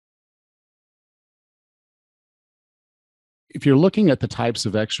if you're looking at the types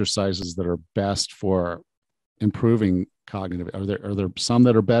of exercises that are best for improving cognitive, are there some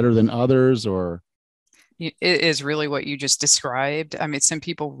that are better than others, or? It is really what you just described. I mean, some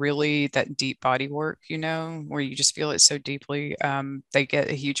people really, that deep body work, where you just feel it so deeply, they get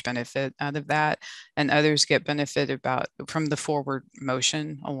a huge benefit out of that. And others get benefit from the forward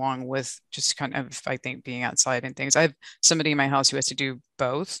motion, along with just kind of, I think, being outside and things. I have somebody in my house who has to do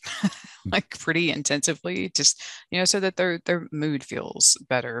both, like pretty intensively, just, so that their mood feels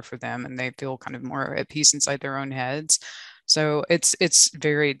better for them and they feel kind of more at peace inside their own heads. So that's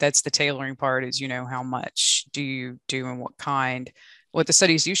the tailoring part is, how much do you do and what kind. What the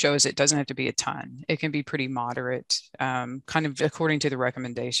studies do show is it doesn't have to be a ton. It can be pretty moderate, kind of according to the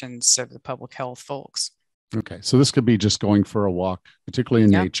recommendations of the public health folks. Okay, so this could be just going for a walk, particularly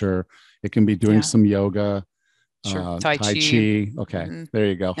in Yeah, nature. It can be doing yeah, some yoga, sure. Tai Tai Chi. Chi. Okay, Mhm. there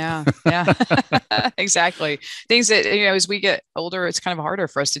you go. Yeah, yeah, exactly. Things that, as we get older, it's kind of harder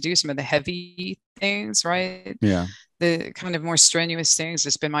for us to do some of the heavy things, right? Yeah. The kind of more strenuous things.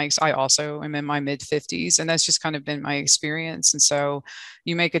 It's been I also am in my mid 50s, and that's just kind of been my experience. And so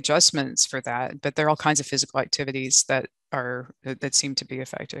you make adjustments for that, but there are all kinds of physical activities that seem to be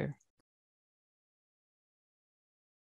effective.